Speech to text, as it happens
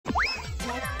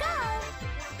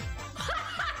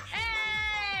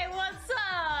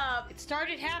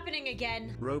started happening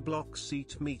again. Roblox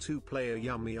Eat Me 2-player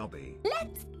Yummy OBBY.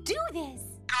 Let's do this!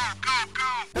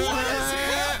 What is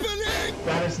happening?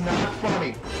 That is not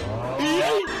funny.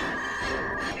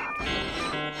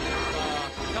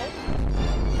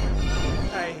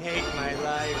 I hate my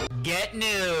life. Get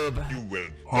noob. You will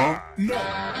Huh?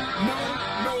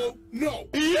 die. No.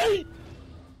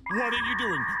 What are you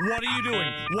doing? What are you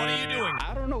doing? What are you doing?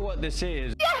 I don't know what this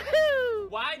is. Yahoo!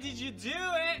 Why did you do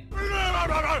it?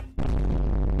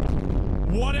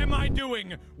 What am I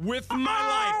doing with my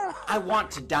life? I want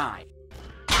to die.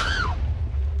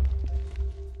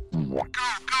 Come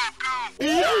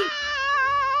here!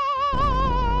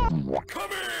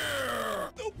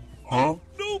 Huh?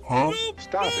 Huh?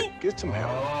 Stop it. Get some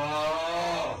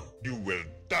help. You will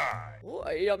die. Oh,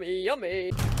 yummy,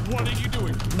 yummy. What are you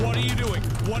doing? What are you doing?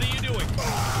 What are you doing?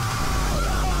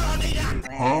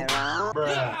 Huh?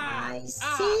 I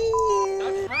see you.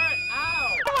 That hurt.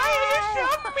 Ow. Why are you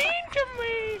so mean to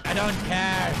me? I don't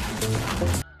care.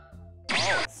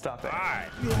 Stop it. Die.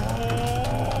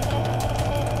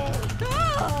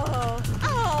 Oh!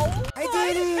 Ow! I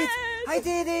did it! I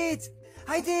did it!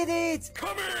 I did it!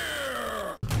 Come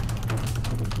here!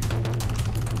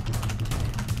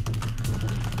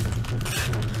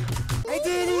 I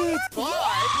did it!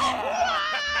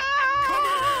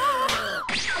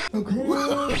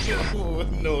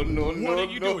 No. What are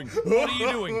you doing? What are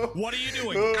you doing? What are you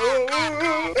doing? Hey,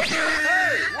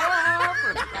 what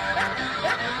happened?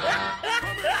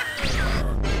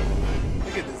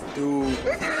 Look at this dude.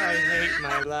 I hate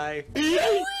my life.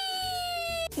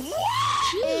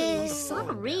 Gee,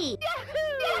 sorry.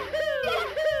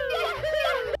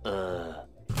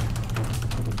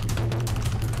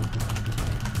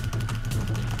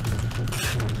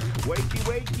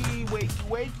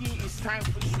 Wakey, it's time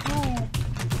for school.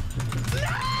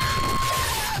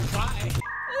 Why?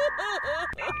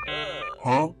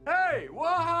 Huh? Hey,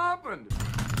 what happened?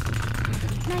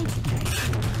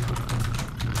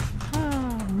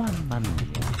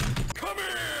 Come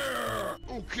here!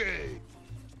 Okay.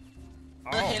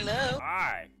 Oh, hello.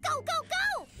 Hi. Go, go,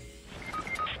 go!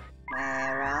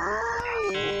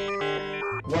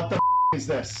 What the is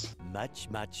this? Much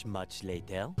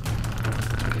later.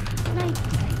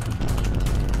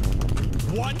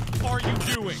 What are you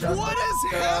doing? What is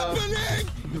happening?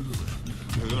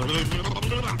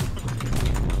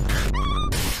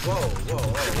 Whoa.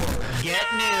 Get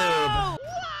noob.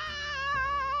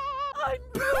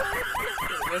 The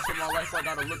rest of my life I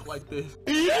gotta look like this.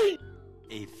 A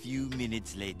few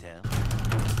minutes later.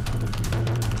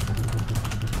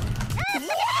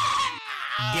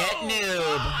 Get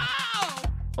noob.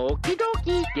 Okie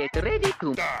dokie, get ready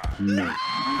to.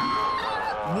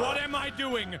 What am I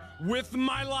doing with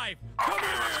my life?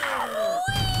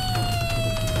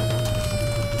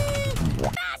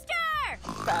 Faster!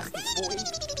 Fastest boy.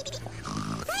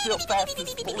 Still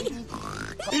fastest boy.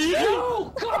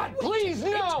 No! God, please,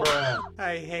 no!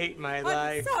 I hate my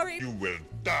life. Sorry. You will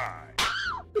die.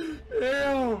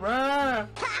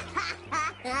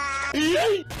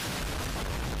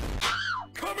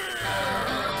 Come here!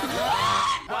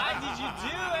 Why did you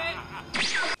do it?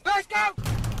 Let's go!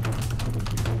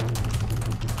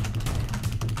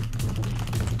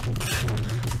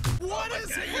 What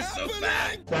is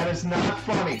happening? That is not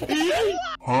funny.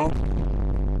 Huh?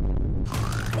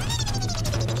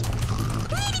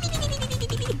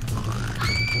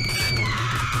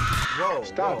 Whoa,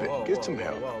 stop it. Get some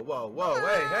help. Whoa.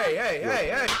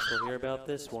 Hey. We'll hear about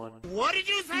this one. What did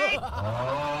you say?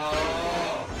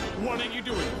 What are you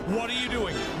doing? What are you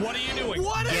doing? What are you doing?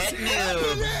 What is Get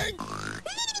noob.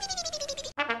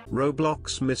 happening?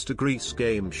 Roblox Mr. Grease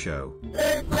Game Show.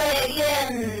 Good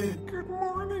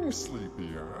morning,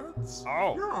 sleepyheads.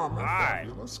 Oh, You're on the hi.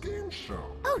 fabulous game show.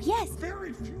 Oh, yes.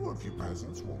 Very few of you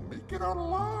peasants will make it out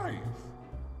alive.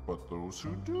 But those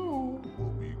who do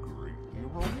will be greatly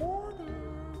rewarded.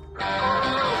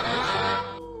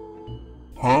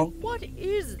 Huh? What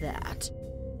is that?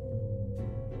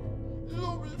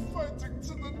 You'll be fighting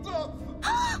to the death.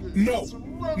 No.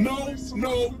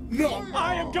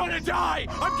 I am gonna die!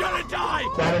 I'm gonna die!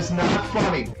 That is not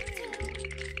funny.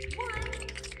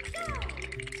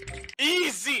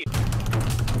 Easy!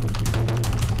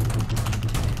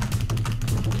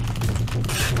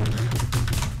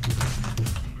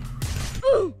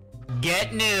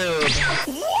 Get noob.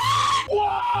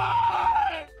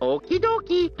 Okie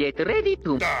dokie, get ready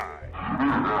to. Die.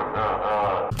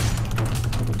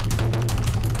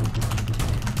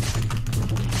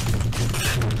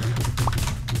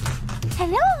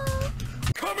 Hello?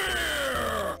 Come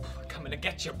here! Coming to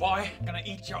get you, boy. Gonna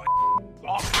eat your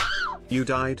You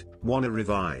died, wanna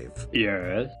revive?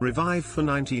 Yes. Revive for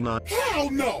 99. Hell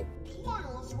no!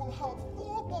 Players will have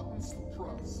 4 buttons to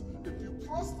press. If you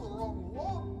press the wrong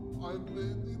one, I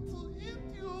may need to eat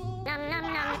you. Nom nom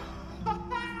nom.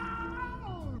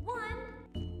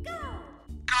 1, go!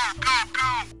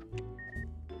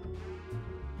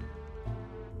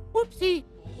 Whoopsie.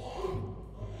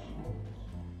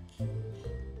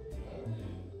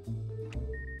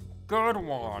 Good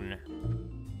one.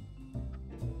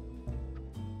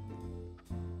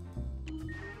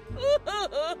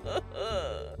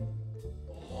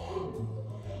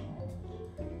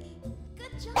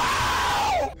 Good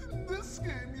job. In this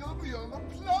game, you'll be on a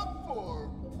platform.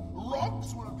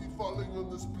 Rocks will be falling on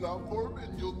this platform,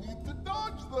 and you'll need to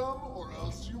dodge them, or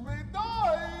else you may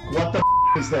die. What the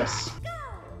is this?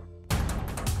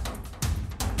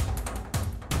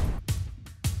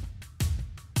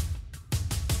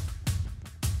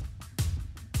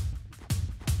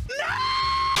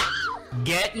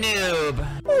 Get noob.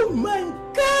 Oh my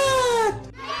god!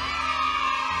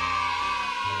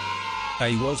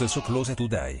 I was so close to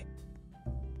die.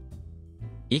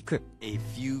 A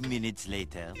few minutes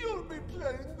later. You'll be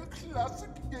playing the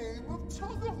classic game of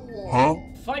tug of war. Huh?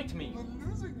 Fight me. The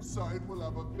losing side will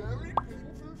have a very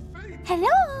painful fate.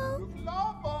 Hello. With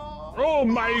lava. Oh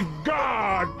my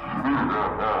god!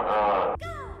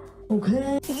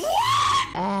 Okay.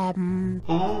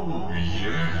 Oh,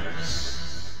 yes.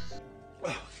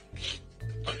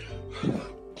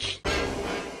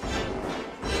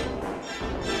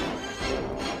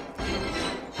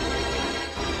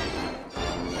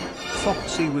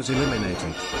 Foxy was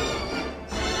eliminated.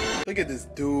 Look at this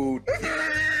dude.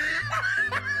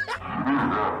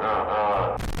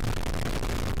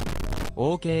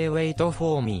 Okay, wait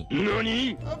for me.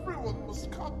 NANI? Everyone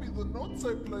must copy the notes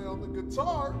I play on the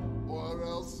guitar, or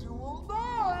else you will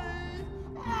die.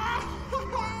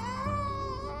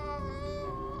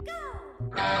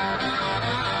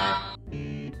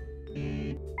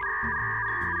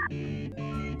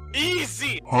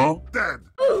 Easy! Huh? Dead.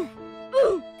 Good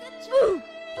job.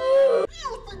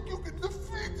 You think you can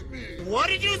defeat me? What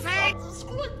did you say? That is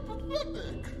quite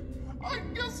pathetic. I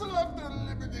guess I'll have to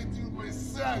eliminate you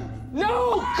myself.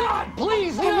 No! God,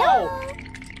 please, no!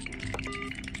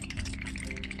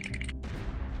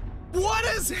 What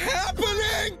is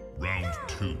happening? Round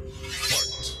 2.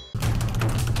 Fight.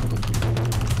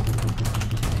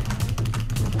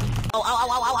 Ow, ow, ow,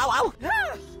 ow, ow, ow.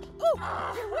 Oh,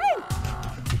 get away.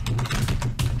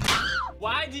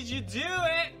 Why did you do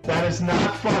it? That is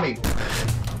not funny.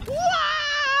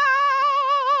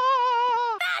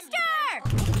 Faster!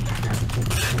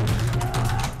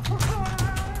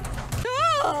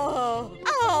 Oh,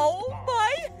 ow,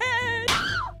 my head.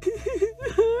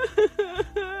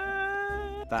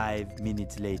 5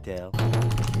 minutes later.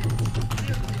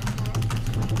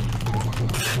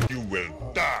 You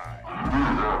will die.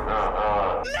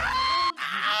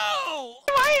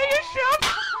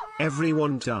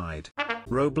 Everyone died.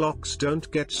 Roblox don't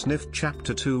get sniffed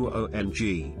chapter 2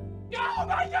 OMG. Oh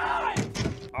my god!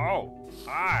 Oh,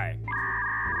 hi.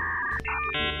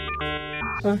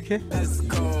 Okay. Let's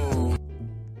go.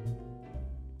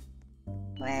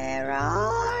 Where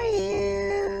are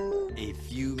you? A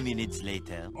few minutes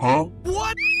later. Huh?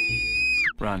 What?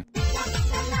 Run.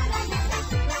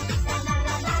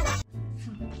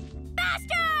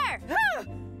 Faster!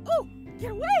 Oh,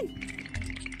 get away!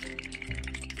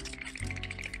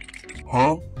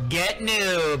 Huh? Get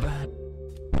noob.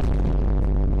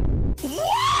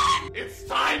 It's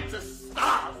time to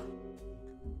stop!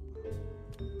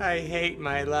 I hate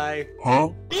my life.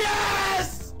 Huh?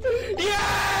 Yes!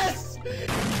 Yes!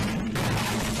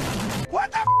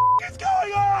 What the is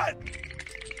going on?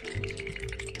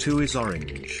 2 is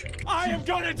orange. I am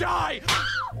gonna die!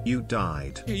 You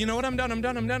died. You know what? I'm done. I'm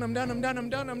done. I'm done. I'm done. I'm done. I'm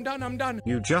done. I'm done. I'm done.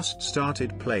 You just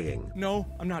started playing. No,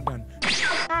 I'm not done.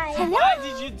 Hello? Why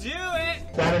did you do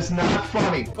it? That is not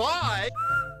funny. Bye.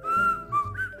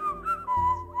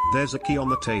 There's a key on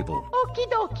the table. Okie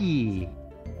dokie.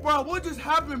 Bro, what just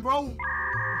happened, bro?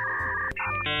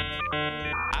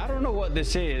 I don't know what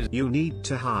this is. You need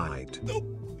to hide. Nope,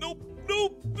 nope,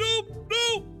 nope, nope,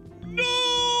 nope,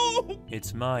 no!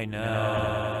 It's mine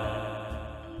now.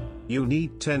 You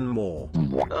need 10 more.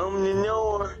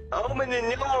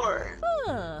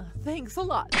 Thanks a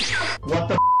lot. What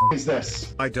the is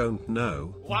this? I don't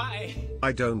know. Why?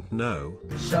 I don't know.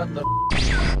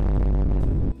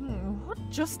 What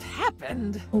just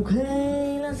happened?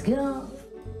 Okay, let's go.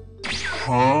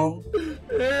 Huh?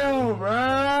 Ew,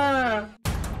 bruh.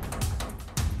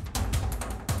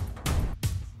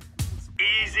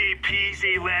 Easy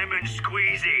peasy lemon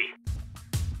squeezy.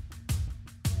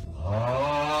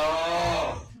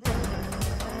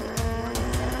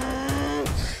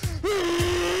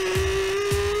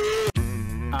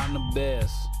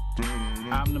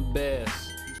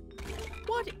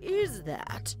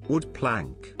 minute. Wood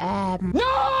plank.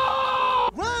 No!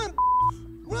 Run!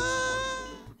 Run!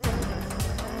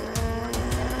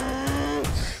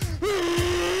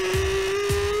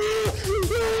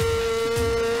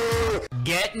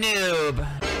 Get noob.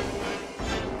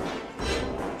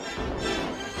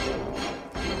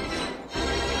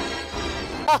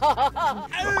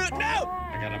 No!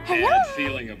 I got a bad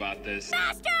feeling about this.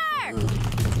 Master!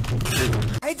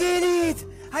 I did it!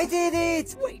 I did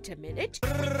it! Wait a minute.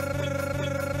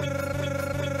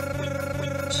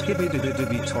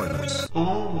 Skibidi-dibby toilets.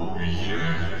 Oh,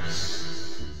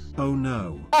 yes. Oh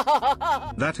no.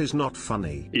 That is not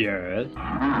funny. Yes.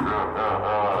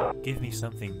 Give me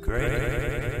something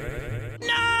great.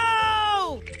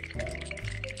 No!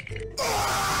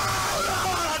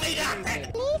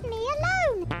 Leave me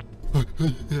alone.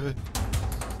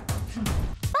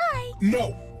 Bye.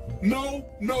 No. No,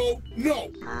 no,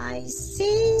 no. I see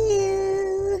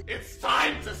you. It's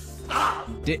time to stop.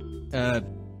 Did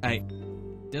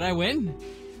I win?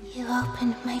 You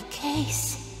opened my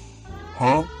case.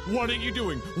 Huh? What are you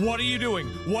doing? What are you doing?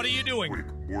 What are you doing? Quick,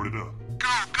 board it up.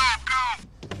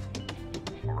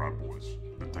 Alright, boys.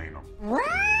 Detain them.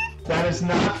 That is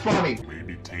not funny.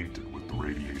 Maybe tainted with the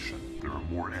radiation. There are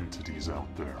more entities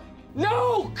out there.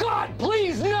 No! God,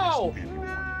 please, no! Anyone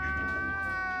anymore.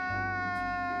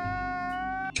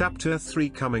 Chapter 3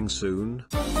 coming soon.